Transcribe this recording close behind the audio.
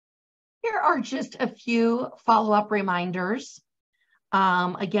Here are just a few follow-up reminders.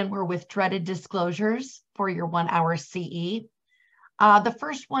 Again, we're with dreaded disclosures for your 1 hour CE. The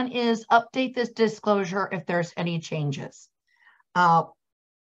first one is update this disclosure if there's any changes. A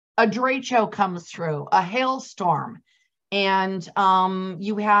derecho comes through, a hailstorm, and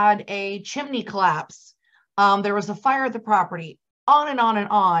you had a chimney collapse. There was a fire at the property, on and on and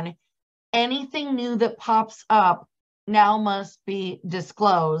on. Anything new that pops up now must be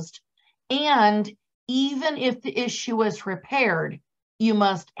disclosed. And even if the issue is repaired, you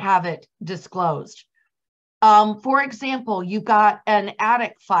must have it disclosed. For example, you got an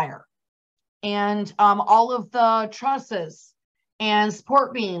attic fire and all of the trusses and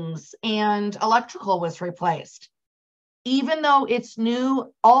support beams and electrical was replaced. Even though it's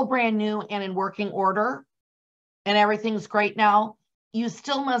new, all brand new and in working order and everything's great now, you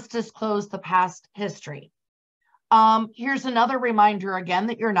still must disclose the past history. Here's another reminder again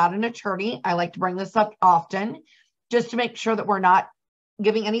that you're not an attorney. I like to bring this up often just to make sure that we're not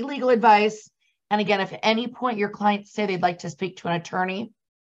giving any legal advice. And again, if at any point your clients say they'd like to speak to an attorney,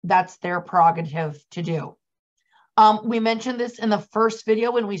 that's their prerogative to do. We mentioned this in the first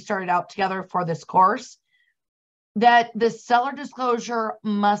video when we started out together for this course, that the seller disclosure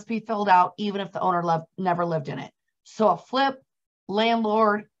must be filled out even if the owner never lived in it. So a flip,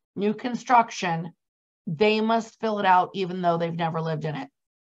 landlord, new construction, they must fill it out even though they've never lived in it.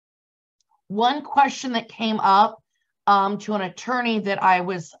 One question that came up to an attorney that I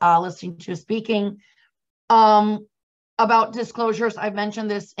was listening to speaking about disclosures, I mentioned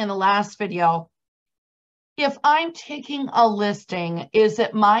this in the last video. If I'm taking a listing, is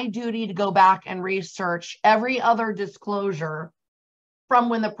it my duty to go back and research every other disclosure from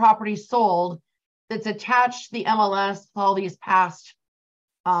when the property sold that's attached to the MLS with all these past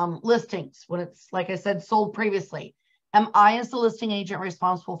listings when it's, like I said, sold previously? Am I, as the listing agent,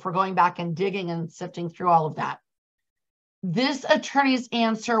 responsible for going back and digging and sifting through all of that? This attorney's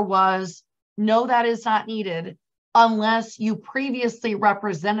answer was, no, that is not needed unless you previously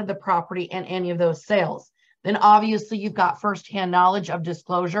represented the property in any of those sales. Then obviously you've got firsthand knowledge of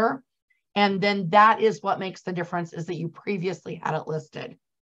disclosure. And then that is what makes the difference, is that you previously had it listed.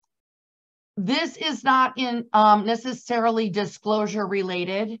 This is not in necessarily disclosure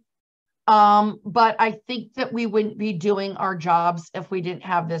related, but I think that we wouldn't be doing our jobs if we didn't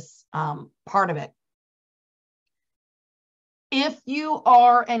have this part of it. If you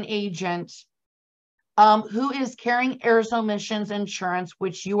are an agent who is carrying errors, omissions insurance,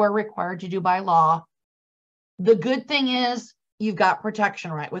 which you are required to do by law, the good thing is you've got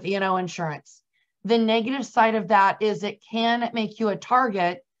protection, right, with E&O insurance. The negative side of that is it can make you a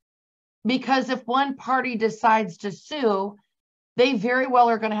target, because if one party decides to sue, they very well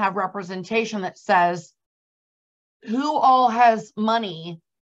are going to have representation that says who all has money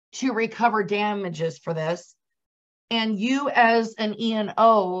to recover damages for this. And you as an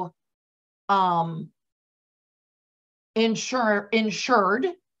E&O insured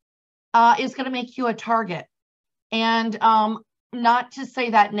is going to make you a target. And not to say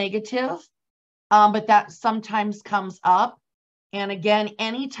that negative, but that sometimes comes up. And again,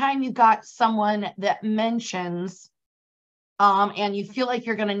 anytime you got someone that mentions and you feel like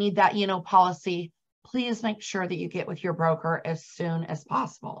you're going to need that E&O policy, please make sure that you get with your broker as soon as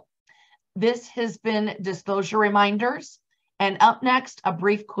possible. This has been Disclosure Reminders. And up next, a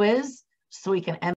brief quiz so we can end